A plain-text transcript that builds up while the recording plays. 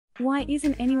Why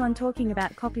isn't anyone talking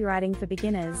about copywriting for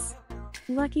beginners?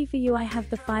 Lucky for you, I have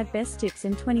the 5 best tips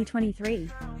in 2023.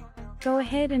 Go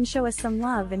ahead and show us some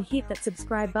love and hit that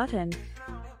subscribe button.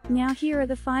 Now here are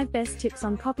the 5 best tips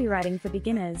on copywriting for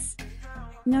beginners.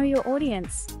 Know your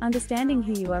audience. Understanding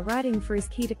who you are writing for is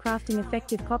key to crafting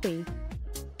effective copy.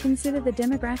 Consider the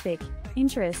demographic,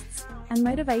 interests, and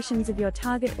motivations of your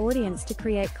target audience to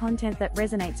create content that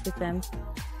resonates with them.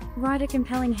 Write a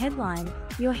compelling headline.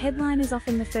 Your headline is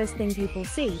often the first thing people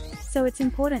see, so it's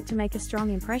important to make a strong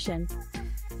impression.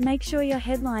 Make sure your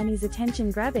headline is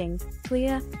attention-grabbing,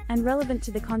 clear, and relevant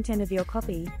to the content of your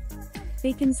copy.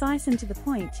 Be concise and to the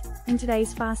point. In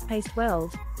today's fast-paced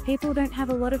world, people don't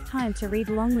have a lot of time to read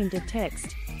long-winded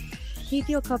text. Keep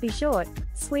your copy short,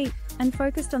 sweet, and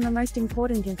focused on the most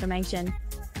important information.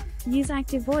 Use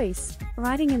active voice.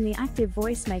 Writing in the active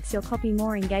voice makes your copy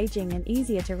more engaging and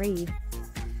easier to read.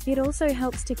 It also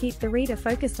helps to keep the reader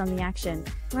focused on the action,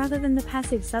 rather than the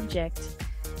passive subject.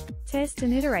 Test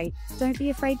and iterate. Don't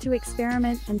be afraid to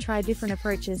experiment and try different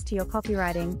approaches to your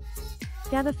copywriting.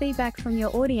 Gather feedback from your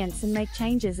audience and make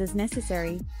changes as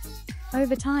necessary.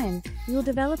 Over time, you'll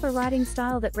develop a writing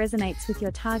style that resonates with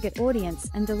your target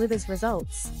audience and delivers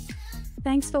results.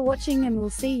 Thanks for watching, and we'll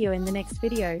see you in the next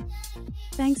video.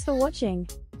 Thanks for watching.